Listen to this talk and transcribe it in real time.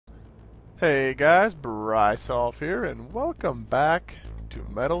Hey guys, Brysolf here, and welcome back to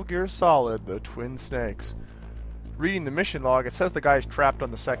Metal Gear Solid: The Twin Snakes. Reading the mission log, it says the guy's trapped on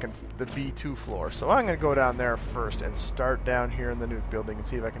the B2 floor, so I'm going to go down there first and start down here in the nuke building and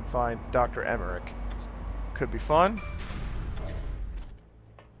see if I can find Dr. Emmerich. Could be fun.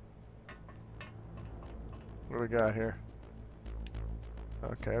 What do we got here?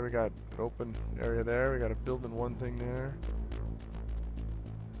 Okay, we got an open area there, we got a building one thing there.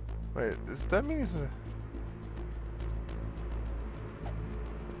 Wait, does that mean he's a...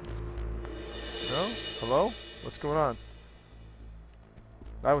 No? Hello? What's going on?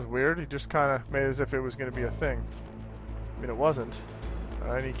 That was weird. He just kind of made it as if it was going to be a thing. I mean, it wasn't.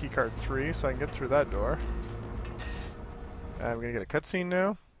 I need keycard 3 so I can get through that door. And I'm going to get a cutscene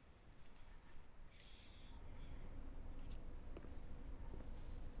now.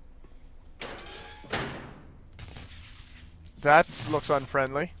 That looks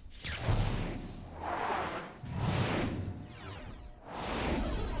unfriendly.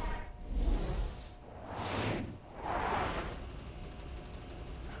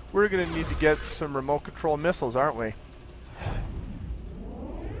 We're going to need to get some remote control missiles, aren't we?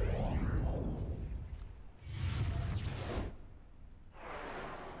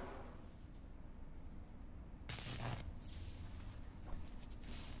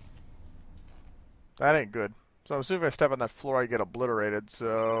 That ain't good. So I'm assuming if I step on that floor I get obliterated,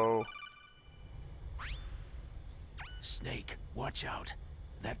 so... Snake, watch out.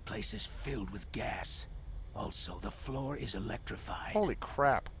 That place is filled with gas. Also, the floor is electrified. Holy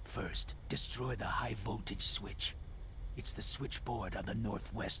crap. First, destroy the high voltage switch. It's the switchboard on the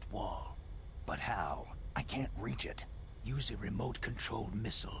northwest wall. But how? I can't reach it. Use a remote-controlled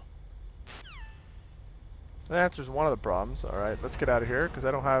missile. That answers one of the problems. Alright, let's get out of here, because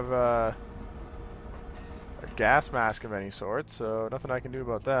I don't have a gas mask of any sort, so nothing I can do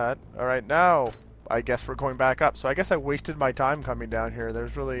about that. Alright, now I guess we're going back up. So I guess I wasted my time coming down here.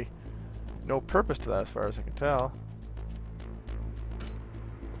 There's really no purpose to that as far as I can tell.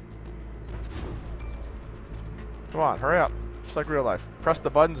 Come on, hurry up. Just like real life. Press the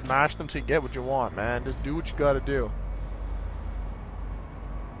buttons, mash them till you get what you want, man. Just do what you gotta do.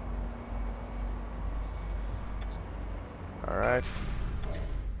 Alright.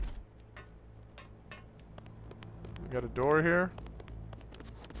 We got a door here.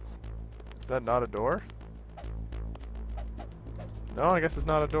 Is that not a door? No, I guess it's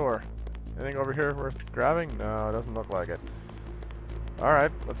not a door. Anything over here worth grabbing? No, it doesn't look like it.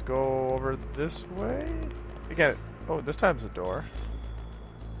 Alright, let's go over this way. Again, oh, this time's a door.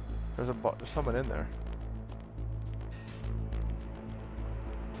 There's someone in there.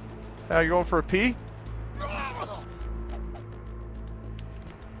 Now you going for a pee?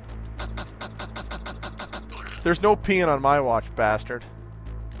 There's no peeing on my watch, bastard.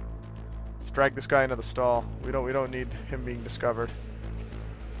 Let's drag this guy into the stall. We don't need him being discovered.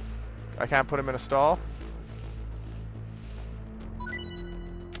 I can't put him in a stall.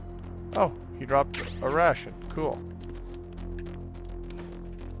 Oh, he dropped a ration. Cool.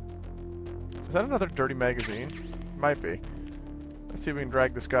 Is that another dirty magazine? Might be. Let's see if we can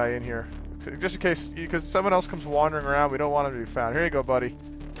drag this guy in here. Just in case, because someone else comes wandering around, we don't want him to be found. Here you go, buddy.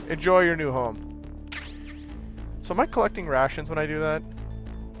 Enjoy your new home. So am I collecting rations when I do that?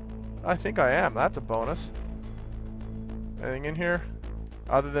 I think I am. That's a bonus. Anything in here?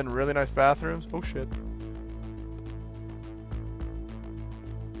 Other than really nice bathrooms? Oh shit.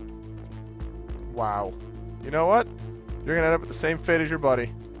 Wow. You know what? You're gonna end up with the same fate as your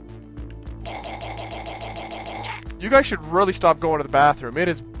buddy. You guys should really stop going to the bathroom. It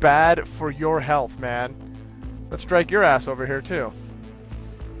is bad for your health, man. Let's strike your ass over here too.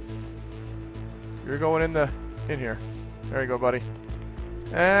 You're going in here. There you go, buddy.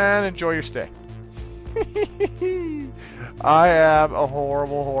 And enjoy your stay. I am a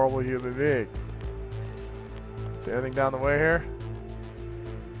horrible, horrible human being. Is there anything down the way here?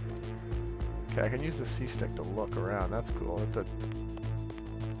 Okay, I can use the C-stick to look around. That's cool. It's a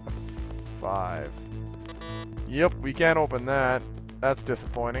 5. Yep, we can't open that. That's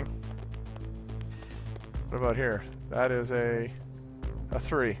disappointing. What about here? That is a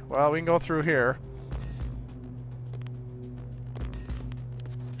 3. Well, we can go through here.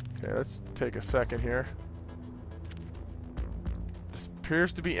 Okay, let's take a second here. This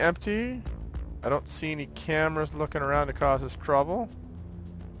appears to be empty. I don't see any cameras looking around to cause us trouble.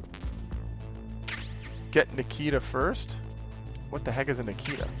 Get Nikita first. What the heck is a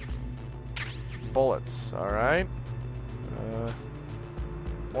Nikita? Bullets, alright.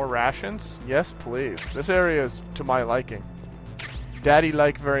 More rations? Yes, please. This area is to my liking. Daddy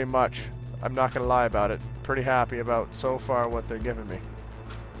like very much. I'm not gonna lie about it. Pretty happy about so far what they're giving me.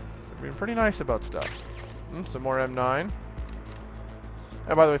 Being pretty nice about stuff. Some more M9.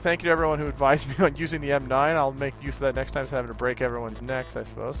 And by the way, thank you to everyone who advised me on using the M9. I'll make use of that next time instead of having to break everyone's necks, I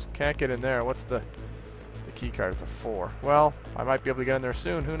suppose. Can't get in there. What's the key card? It's a 4. Well, I might be able to get in there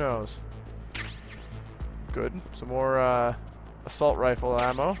soon. Who knows? Good. Some more assault rifle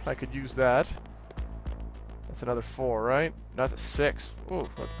ammo. I could use that. That's another 4, right? No, that's a 6. Ooh,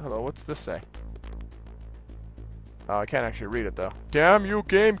 hello. What's this say? Oh, I can't actually read it, though. Damn you,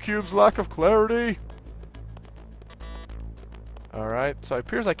 GameCube's lack of clarity! Alright, so it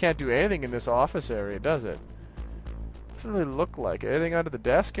appears I can't do anything in this office area, does it? Doesn't really look like it. Anything under the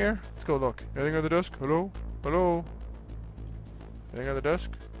desk here? Let's go look. Anything on the desk? Hello? Hello? Anything on the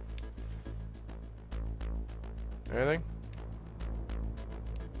desk? Anything?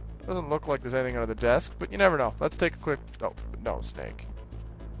 Doesn't look like there's anything under the desk, but you never know. Let's take a quick... Oh, no, snake.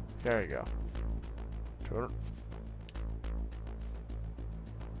 There you go. Turn.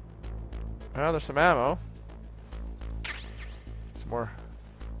 Well, there's some ammo. Some more.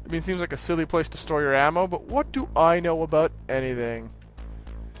 I mean, it seems like a silly place to store your ammo, but what do I know about anything?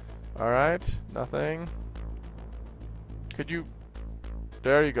 Alright, nothing. Could you...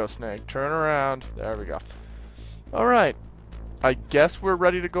 There you go, snake. Turn around. There we go. Alright. I guess we're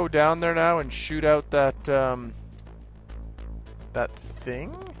ready to go down there now and shoot out that, that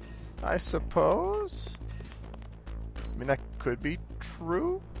thing? I suppose? I mean, that could be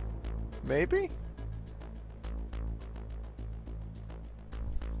true? Maybe?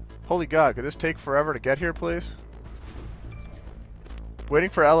 Holy God, could this take forever to get here, please? Waiting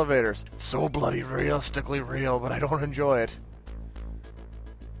for elevators. So bloody realistically real, but I don't enjoy it.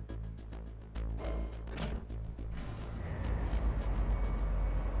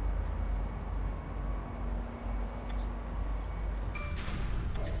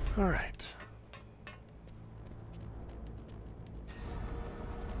 Alright.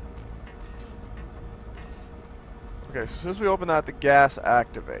 Okay, so as soon as we open that, the gas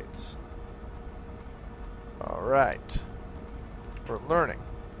activates. Alright. We're learning.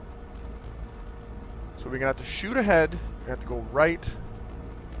 So we're going to have to shoot ahead. We're going to have to go right.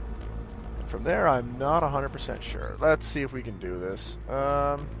 And from there, I'm not 100% sure. Let's see if we can do this.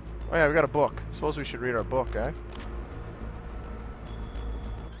 Oh yeah, we got a book. Suppose we should read our book, eh?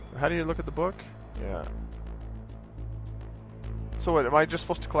 How do you look at the book? Yeah. So what, am I just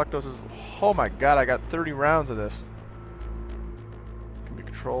supposed to collect those as... Oh my God, I got 30 rounds of this. Can be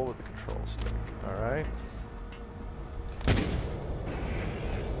controlled with the control stick. Alright.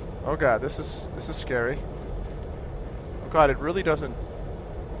 Oh God, this is scary. Oh God, it really doesn't...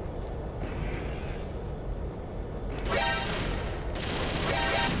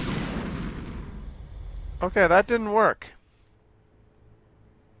 Okay, that didn't work.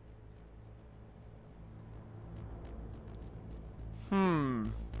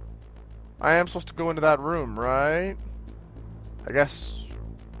 I am supposed to go into that room, right? I guess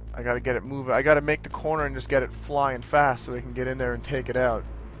I gotta get it moving. I gotta make the corner and just get it flying fast so we can get in there and take it out.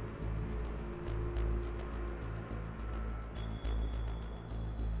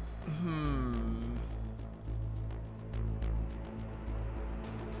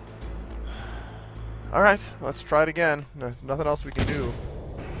 Alright, let's try it again. There's nothing else we can do.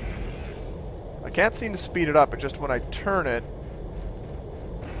 I can't seem to speed it up, it's just when I turn it...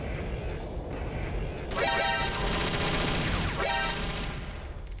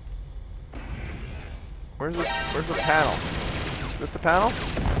 Where's the panel? Is this the panel?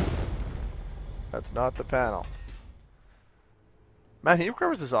 That's not the panel. Man, he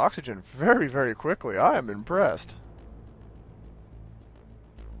recovers his oxygen very, very quickly. I am impressed.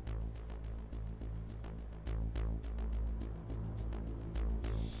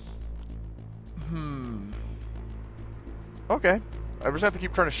 Okay. I just have to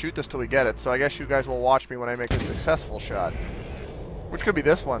keep trying to shoot this till we get it, so I guess you guys will watch me when I make a successful shot. Which could be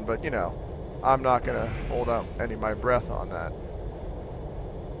this one, but, you know, I'm not going to hold out any of my breath on that.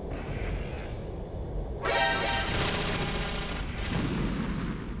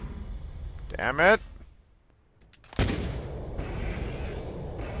 Damn it.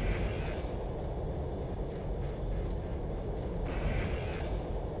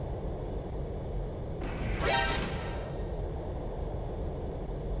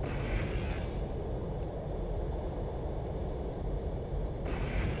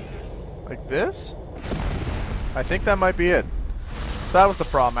 Like this? I think that might be it. So that was the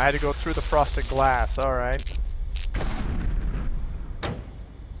problem. I had to go through the frosted glass. Alright.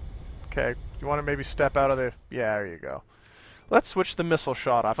 Okay. You want to maybe step out of the... Yeah, there you go. Let's switch the missile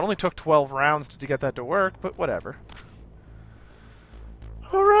shot off. It only took 12 rounds to get that to work, but whatever.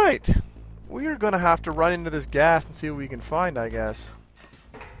 Alright. We're going to have to run into this gas and see what we can find, I guess.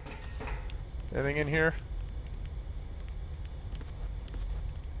 Anything in here?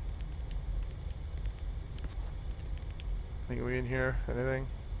 Anything we in here? Anything?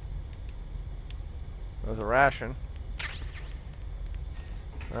 There's a ration.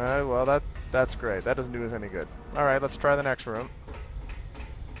 Alright, well that's great. That doesn't do us any good. Alright, let's try the next room.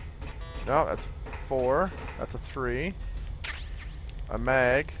 No, that's 4. That's a 3. A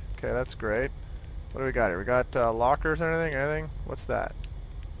mag. Okay, that's great. What do we got here? We got lockers and anything? Anything? What's that?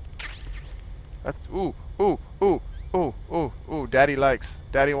 That's, ooh, ooh, ooh, ooh, ooh, ooh. Daddy likes.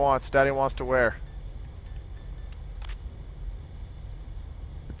 Daddy wants to wear.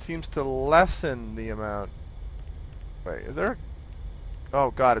 It seems to lessen the amount. Wait, is there a...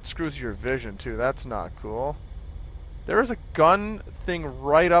 Oh god, it screws your vision too. That's not cool. There is a gun thing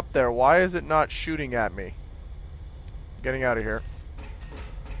right up there. Why is it not shooting at me? Getting out of here.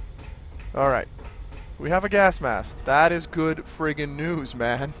 Alright. We have a gas mask. That is good friggin' news,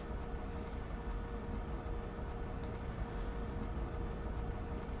 man.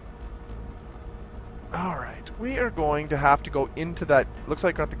 Alright. We are going to have to go into that... Looks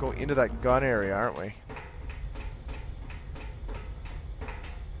like we're going to have to go into that gun area, aren't we?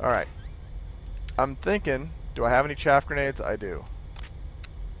 Alright. I'm thinking... Do I have any chaff grenades? I do.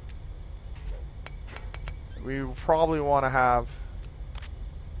 We probably want to have...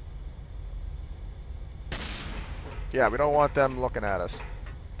 Yeah, we don't want them looking at us.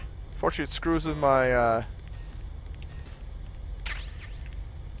 Fortunately, it screws with my...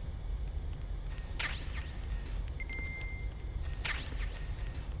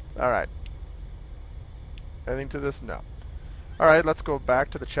 Alright. Anything to this? No. Alright, let's go back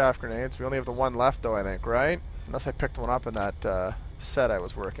to the chaff grenades. We only have the one left though, I think, right? Unless I picked one up in that set I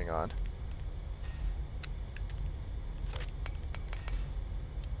was working on.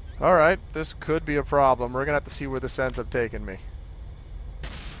 Alright, this could be a problem. We're gonna have to see where this ends up taking me.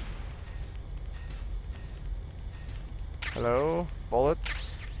 Hello?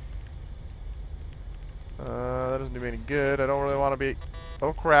 Bullets? That doesn't do me any good. I don't really want to be...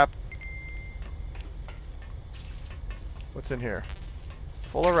 Oh crap. What's in here?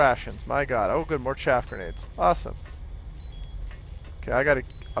 Full of rations. My god. Oh good, more chaff grenades. Awesome. Okay, I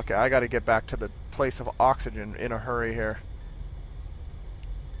gotta get back to the place of oxygen in a hurry here.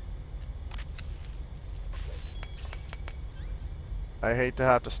 I hate to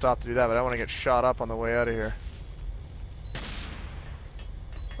have to stop to do that, but I want to get shot up on the way out of here.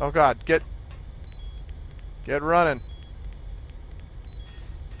 Oh god, get running.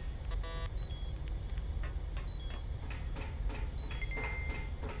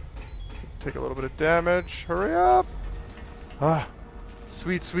 Take a little bit of damage. Hurry up. Ah,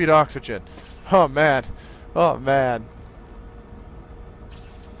 sweet, sweet oxygen. Oh man. Oh man.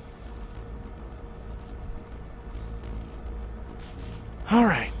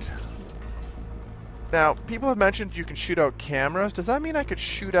 Alright. Now, people have mentioned you can shoot out cameras. Does that mean I could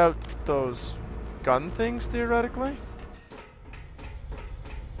shoot out those gun things, theoretically?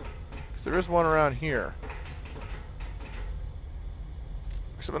 Because there is one around here.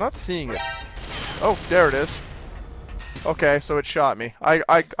 So I'm not seeing it. Oh, there it is. Okay, so it shot me.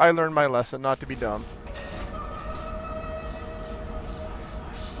 I learned my lesson, not to be dumb.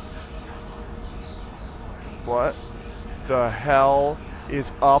 What the hell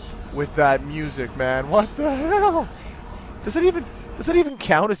is up with that music, man? What the hell? Does it even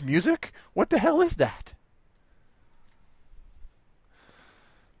count as music? What the hell is that?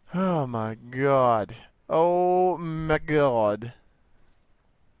 Oh my god. Oh my god.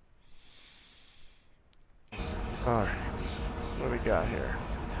 Alright. What do we got here?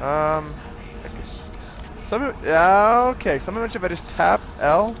 Okay, someone mentioned if I just tap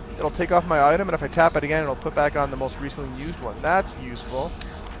L, it'll take off my item, and if I tap it again, it'll put back on the most recently used one. That's useful.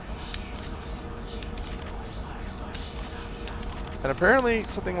 And apparently,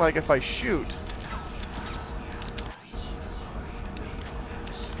 something like if I shoot...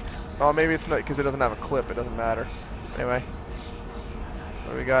 Oh, maybe it's not, because it doesn't have a clip, it doesn't matter. Anyway.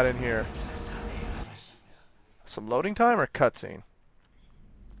 What do we got in here? Some loading time or cutscene?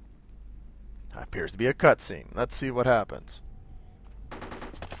 Appears to be a cutscene. Let's see what happens.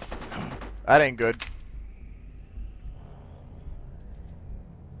 That ain't good.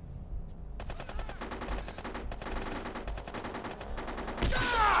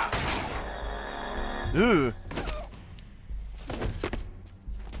 Ugh.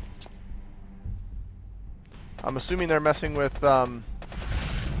 I'm assuming they're messing with the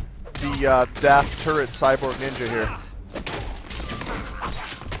Daft Turret Cyborg Ninja here.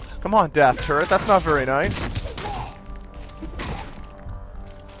 Come on, Daft Turret, that's not very nice.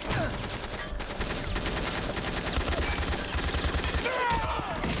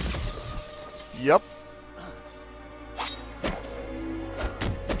 Yep.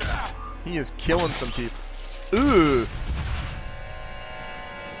 He is killing some people. Ooh.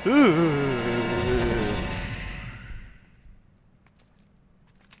 Ooh.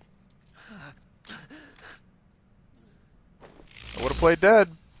 I would have played dead.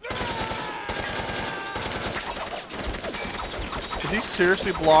 Is he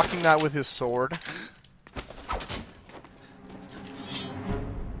seriously blocking that with his sword?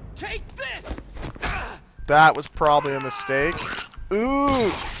 Take this! That was probably a mistake.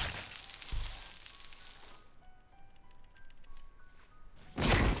 Ooh!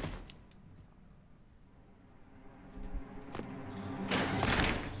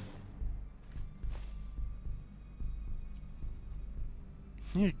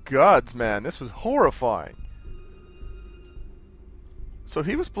 Ye gods, man, this was horrifying. So if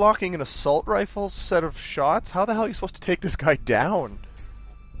he was blocking an assault rifle's set of shots, how the hell are you supposed to take this guy down?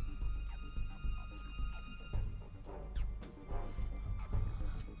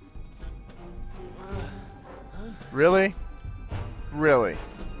 Really? Really?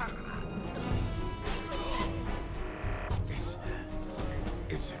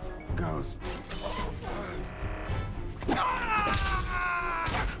 It's a ghost.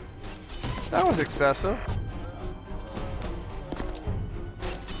 That was excessive.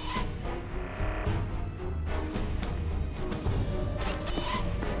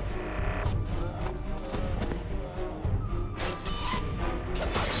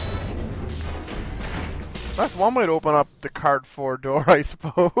 That's one way to open up the card 4 door, I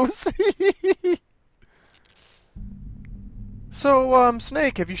suppose. So,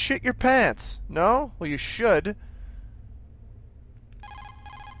 Snake, have you shit your pants? No? Well, you should.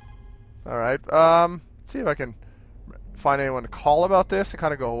 Alright, let's see if I can find anyone to call about this and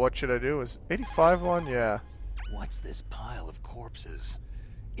kind of go, what should I do? Is 85 one? Yeah. What's this pile of corpses?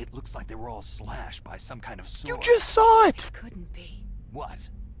 It looks like they were all slashed by some kind of sword. You just saw it! Couldn't be. What?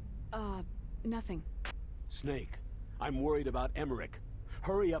 Nothing. Snake, I'm worried about Emmerich.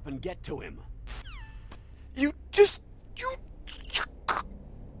 Hurry up and get to him. You just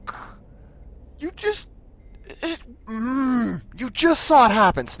saw it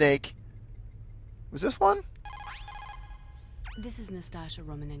happen, Snake. Was this one? This is Nastasha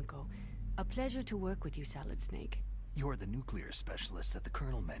Romanenko. A pleasure to work with you, Salad Snake. You're the nuclear specialist that the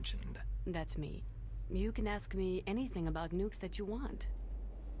Colonel mentioned. That's me. You can ask me anything about nukes that you want.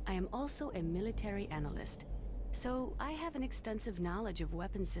 I am also a military analyst, so I have an extensive knowledge of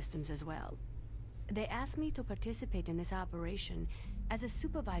weapon systems as well. They asked me to participate in this operation as a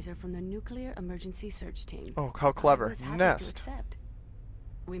supervisor from the Nuclear Emergency Search Team. Oh, how clever. I was happy Nest. to accept.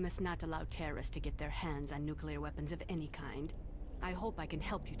 We must not allow terrorists to get their hands on nuclear weapons of any kind. I hope I can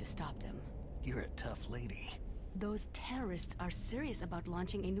help you to stop them. You're a tough lady. Those terrorists are serious about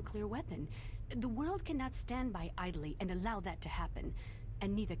launching a nuclear weapon. The world cannot stand by idly and allow that to happen,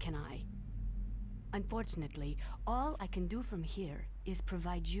 and neither can I. Unfortunately, all I can do from here is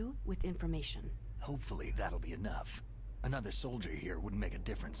provide you with information. Hopefully that'll be enough. Another soldier here wouldn't make a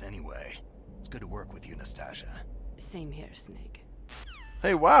difference anyway. It's good to work with you, Nastasha. Same here, Snake.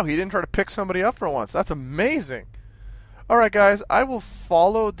 Hey, wow, he didn't try to pick somebody up for once. That's amazing. Alright, guys, I will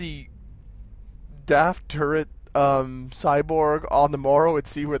follow the Daft Turret cyborg on the morrow and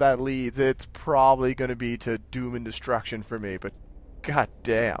see where that leads. It's probably going to be to doom and destruction for me, but god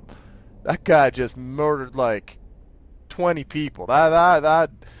damn. That guy just murdered like 20 people. That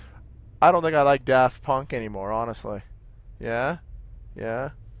I don't think I like Daft Punk anymore, honestly. Yeah?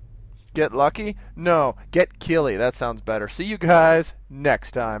 Yeah? Get lucky? No, get killy. That sounds better. See you guys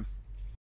next time.